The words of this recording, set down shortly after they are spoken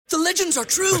The legends are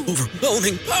true.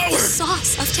 Overwhelming power!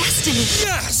 Sauce of destiny.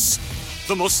 Yes!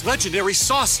 The most legendary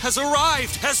sauce has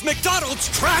arrived as McDonald's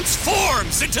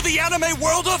transforms into the anime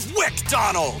world of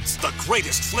WickDonald's. The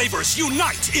greatest flavors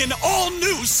unite in all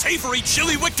new savory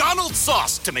chili McDonald's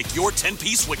sauce to make your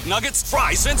 10-piece Wick Nuggets,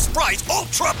 fries, and Sprite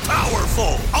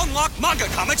ultra-powerful. Unlock manga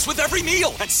comics with every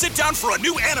meal and sit down for a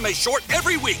new anime short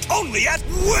every week only at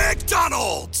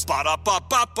WickDonald's.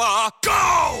 Ba-da-ba-ba-ba,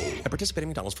 go! At participating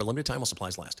McDonald's for a limited time while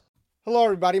supplies last. Hello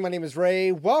everybody, my name is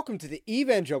Ray. Welcome to the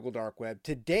Evangelical Dark Web.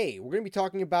 Today, we're going to be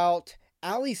talking about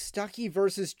Allie Stuckey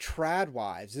versus Trad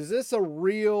Wives. Is this a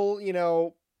real,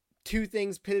 two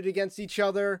things pitted against each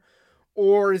other?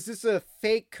 Or is this a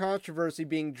fake controversy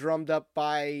being drummed up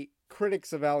by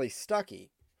critics of Allie Stuckey?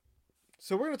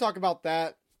 So we're going to talk about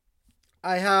that.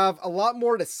 I have a lot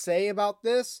more to say about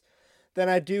this than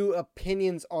I do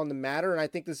opinions on the matter. And I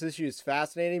think this issue is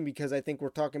fascinating because I think we're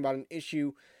talking about an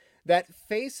issue that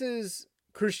faces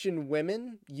Christian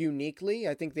women uniquely.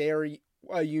 I think they are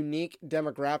a unique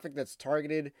demographic that's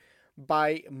targeted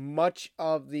by much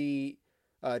of the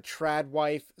trad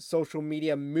wife social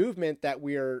media movement that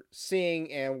we are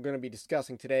seeing and we're going to be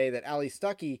discussing today, that Allie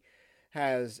Stuckey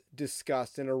has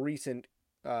discussed in a recent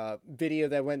video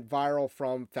that went viral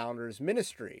from Founders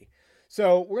Ministry.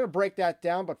 So we're going to break that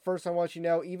down, but first I want you to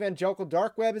know Evangelical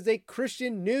Dark Web is a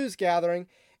Christian news gathering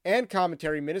and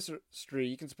commentary ministry.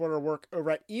 You can support our work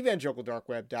over at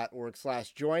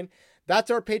evangelicaldarkweb.org/join. That's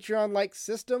our Patreon-like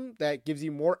system that gives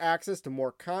you more access to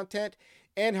more content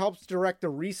and helps direct the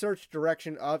research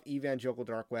direction of Evangelical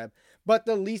Dark Web. But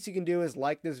the least you can do is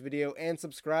like this video and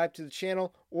subscribe to the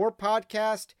channel or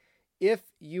podcast if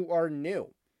you are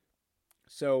new.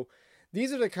 So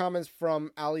these are the comments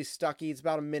from Allie Stuckey. It's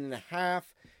about a minute and a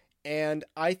half, and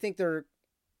I think they're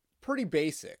pretty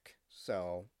basic.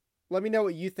 So let me know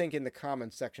what you think in the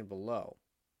comments section below.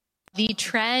 The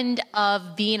trend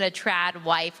of being a trad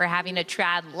wife or having a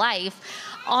trad life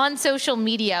on social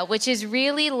media, which is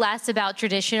really less about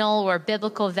traditional or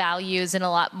biblical values and a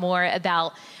lot more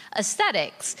about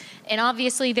aesthetics. And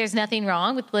obviously there's nothing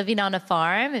wrong with living on a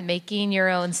farm and making your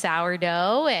own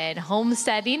sourdough and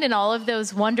homesteading and all of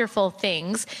those wonderful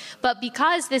things. But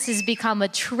because this has become a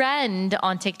trend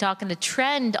on TikTok and a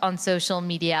trend on social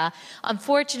media,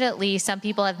 unfortunately, some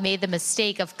people have made the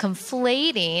mistake of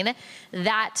conflating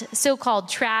that so-called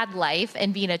trad life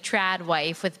and being a trad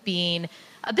wife with being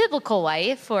a biblical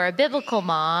wife or a biblical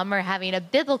mom or having a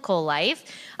biblical life.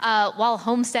 While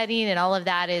homesteading and all of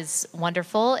that is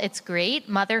wonderful, it's great.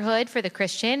 Motherhood for the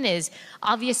Christian is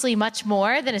obviously much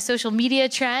more than a social media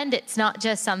trend. It's not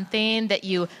just something that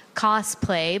you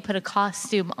cosplay, put a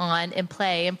costume on and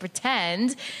play and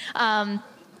pretend.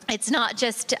 It's not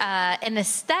just an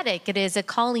aesthetic, it is a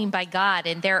calling by God.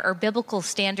 And there are biblical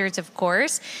standards, of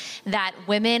course, that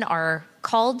women are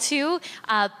called to,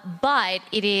 but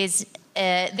it is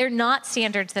they're not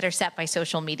standards that are set by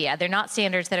social media. They're not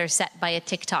standards that are set by a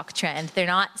TikTok trend. They're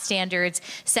not standards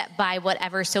set by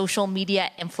whatever social media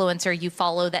influencer you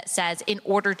follow that says, in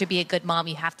order to be a good mom,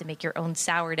 you have to make your own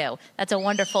sourdough. That's a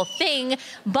wonderful thing,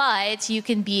 but you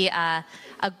can be a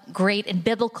great and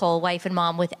biblical wife and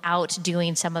mom without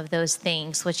doing some of those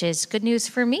things, which is good news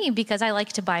for me because I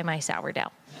like to buy my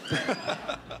sourdough.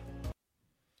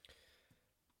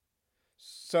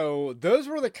 So those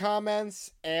were the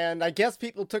comments, and I guess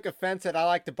people took offense that I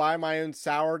like to buy my own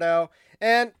sourdough.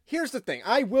 And here's the thing,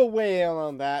 I will weigh in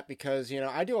on that because,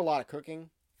 I do a lot of cooking.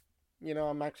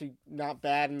 I'm actually not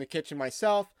bad in the kitchen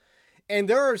myself. And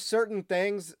there are certain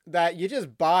things that you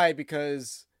just buy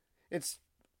because it's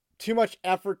too much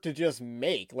effort to just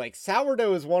make. Like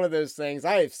sourdough is one of those things.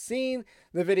 I have seen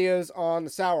the videos on the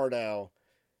sourdough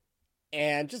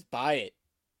and just buy it.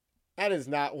 That is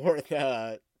not worth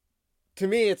to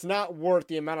me, it's not worth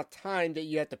the amount of time that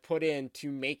you have to put in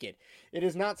to make it. It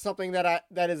is not something that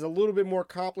is a little bit more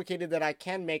complicated that I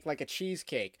can make, like a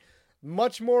cheesecake.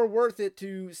 Much more worth it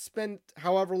to spend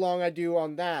however long I do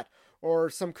on that, or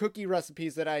some cookie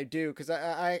recipes that I do, because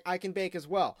I can bake as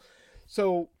well.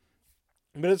 So,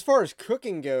 but as far as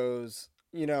cooking goes,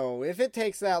 if it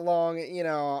takes that long,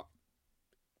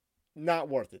 not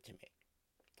worth it to me.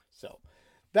 So,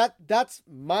 that's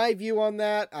my view on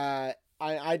that.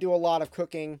 I do a lot of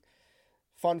cooking.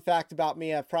 Fun fact about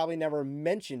me, I've probably never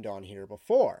mentioned on here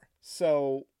before.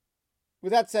 So,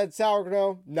 with that said,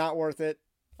 sourdough, not worth it.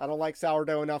 I don't like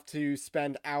sourdough enough to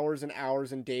spend hours and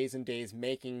hours and days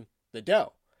making the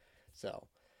dough. So,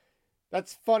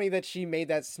 that's funny that she made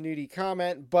that snooty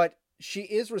comment, but she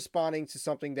is responding to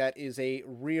something that is a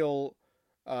real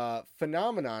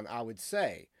phenomenon, I would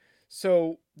say.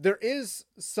 So, there is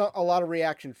a lot of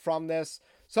reaction from this.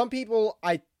 Some people,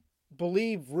 I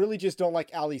believe really just don't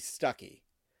like Allie Stuckey.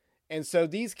 And so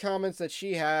these comments that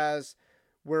she has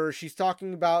where she's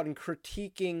talking about and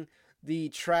critiquing the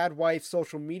trad wife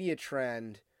social media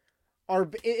trend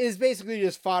is basically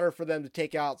just fodder for them to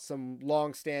take out some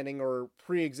long-standing or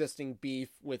pre-existing beef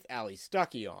with Allie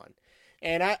Stuckey on.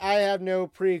 And I have no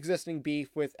pre-existing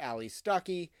beef with Allie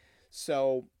Stuckey,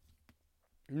 so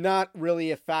not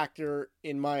really a factor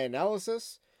in my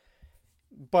analysis.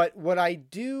 But what I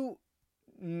do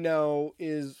know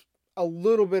is a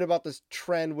little bit about this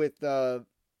trend with the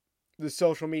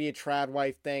social media trad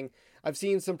wife thing. I've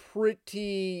seen some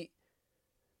pretty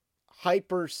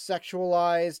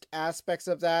hyper-sexualized aspects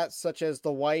of that, such as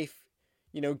the wife,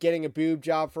 getting a boob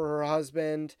job for her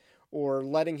husband or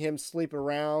letting him sleep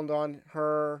around on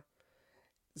her.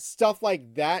 Stuff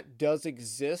like that does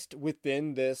exist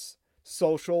within this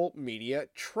social media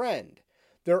trend.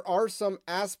 There are some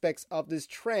aspects of this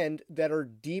trend that are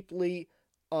deeply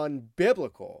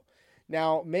unbiblical.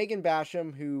 Now, Megan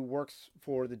Basham, who works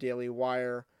for the Daily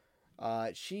Wire,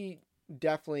 she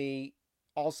definitely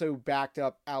also backed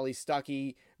up Allie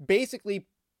Stuckey, basically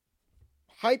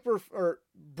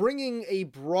bringing a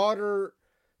broader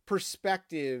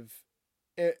perspective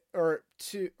or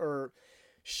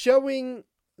showing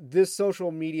this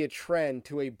social media trend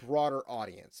to a broader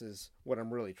audience is what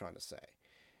I'm really trying to say.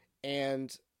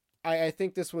 And I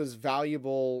think this was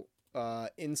valuable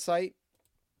insight.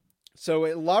 So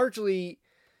it largely,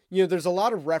 there's a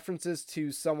lot of references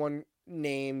to someone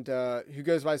named, who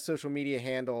goes by social media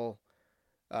handle,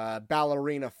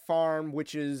 Ballerina Farm,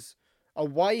 which is a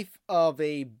wife of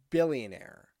a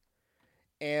billionaire.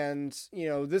 And,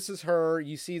 this is her.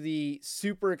 You see the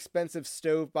super expensive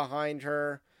stove behind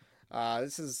her.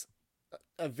 This is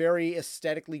a very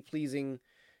aesthetically pleasing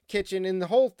kitchen. And the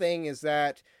whole thing is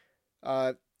that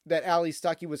Allie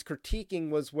Stuckey was critiquing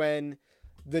was when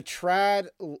the trad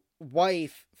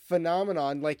wife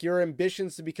phenomenon, like your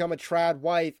ambitions to become a trad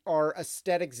wife, are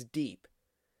aesthetics deep.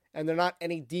 And they're not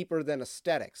any deeper than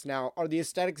aesthetics. Now, are the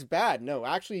aesthetics bad? No,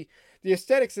 actually, the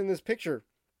aesthetics in this picture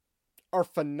are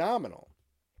phenomenal.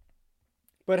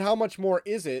 But how much more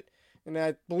is it? And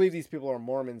I believe these people are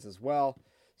Mormons as well.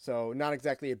 So not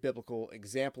exactly a biblical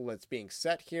example that's being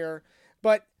set here.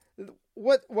 But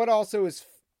what also is...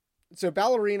 So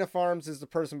Ballerina Farms is the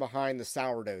person behind the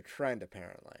sourdough trend,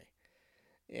 apparently.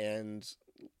 And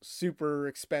super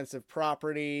expensive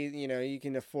property. You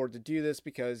can afford to do this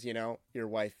because, your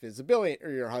wife is a billionaire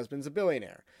or your husband's a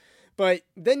billionaire. But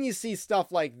then you see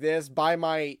stuff like this. Buy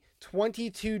my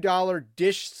 $22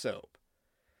 dish soap.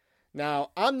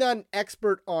 Now, I'm not an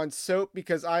expert on soap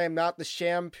because I am not the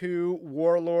shampoo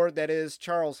warlord that is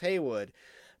Charles Haywood.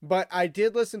 But I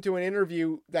did listen to an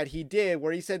interview that he did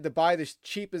where he said to buy the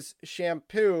cheapest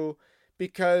shampoo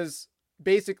because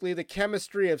basically the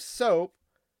chemistry of soap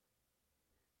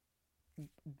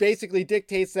basically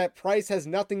dictates that price has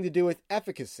nothing to do with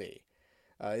efficacy,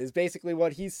 is basically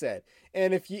what he said.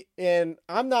 And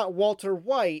I'm not Walter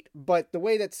White, but the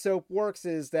way that soap works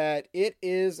is that it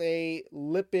is a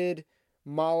lipid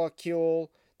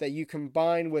molecule that you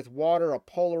combine with water, a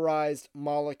polarized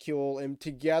molecule, and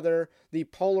together the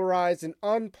polarized and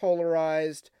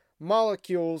unpolarized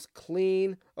molecules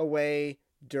clean away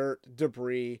dirt,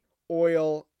 debris,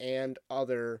 oil, and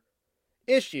other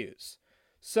issues.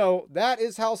 So that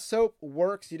is how soap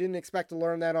works. You didn't expect to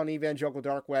learn that on Evangelical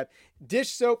Dark Web. Dish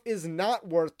soap is not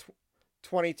worth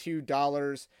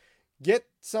 $22. Get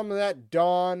some of that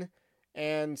Dawn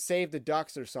and Save the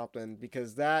Ducks or something,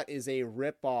 because that is a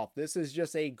ripoff. This is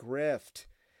just a grift.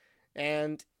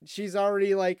 And she's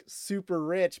already like super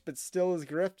rich, but still is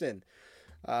grifting.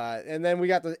 And then we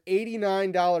got the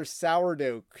 $89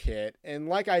 sourdough kit. And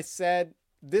like I said,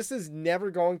 this is never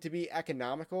going to be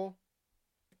economical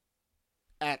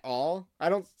at all. I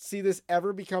don't see this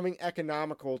ever becoming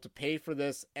economical to pay for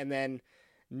this, and then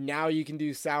now you can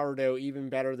do sourdough even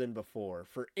better than before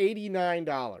for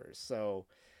 $89. So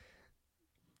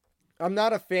I'm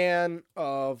not a fan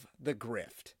of the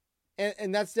grift.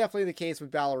 And that's definitely the case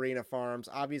with Ballerina Farms.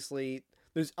 Obviously,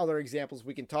 there's other examples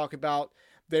we can talk about.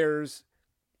 There's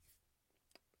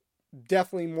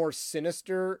definitely more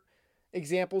sinister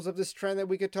examples of this trend that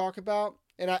we could talk about,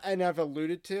 and I've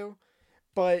alluded to.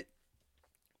 But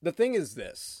the thing is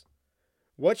this.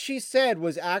 What she said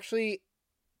was actually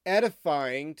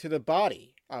edifying to the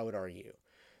body, I would argue.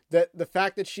 That the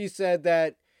fact that she said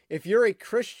that if you're a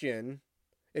Christian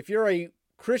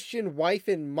wife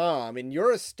and mom, and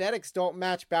your aesthetics don't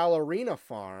match Ballerina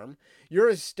Farm, your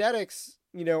aesthetics,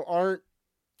 aren't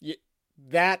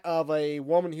that of a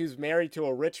woman who's married to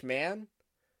a rich man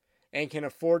and can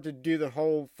afford to do the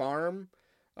whole farm,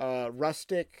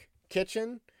 rustic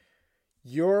kitchen,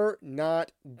 you're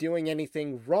not doing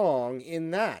anything wrong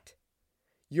in that.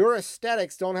 Your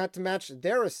aesthetics don't have to match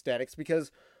their aesthetics,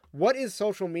 because what is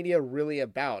social media really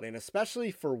about? And especially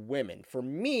for women. For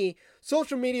me,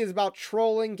 social media is about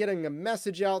trolling, getting a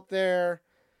message out there,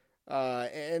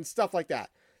 and stuff like that.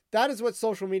 That is what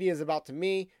social media is about to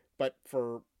me. But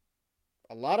for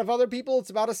a lot of other people, it's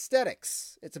about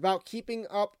aesthetics. It's about keeping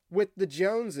up with the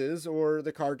Joneses or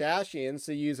the Kardashians,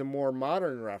 to use a more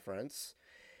modern reference.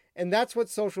 And that's what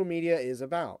social media is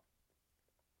about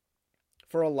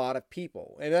for a lot of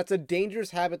people. And that's a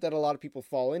dangerous habit that a lot of people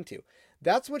fall into.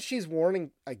 That's what she's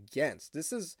warning against.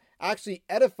 This is actually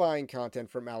edifying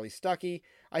content from Allie Stuckey.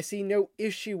 I see no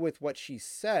issue with what she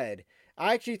said.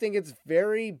 I actually think it's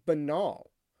very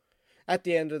banal at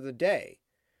the end of the day.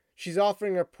 She's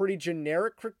offering a pretty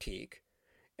generic critique,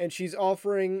 and she's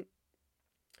offering,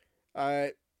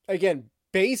 again,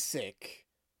 basic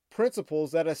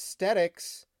principles that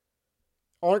aesthetics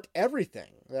aren't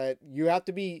everything. That you have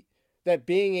to be, that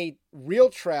being a real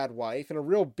trad wife and a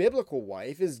real biblical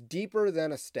wife is deeper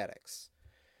than aesthetics.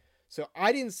 So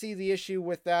I didn't see the issue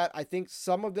with that. I think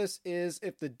some of this is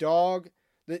if the dog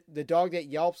that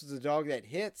yelps is the dog that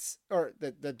hits, or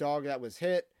the dog that was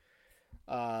hit.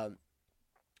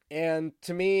 And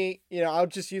to me, I'll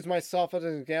just use myself as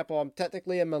an example. I'm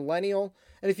technically a millennial.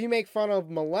 And if you make fun of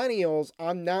millennials,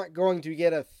 I'm not going to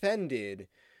get offended,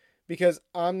 because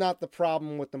I'm not the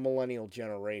problem with the millennial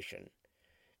generation.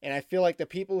 And I feel like the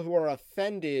people who are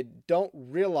offended don't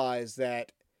realize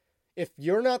that if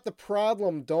you're not the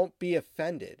problem, don't be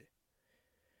offended.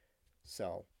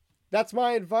 So that's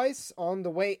my advice on the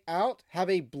way out. Have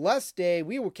a blessed day.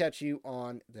 We will catch you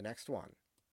on the next one.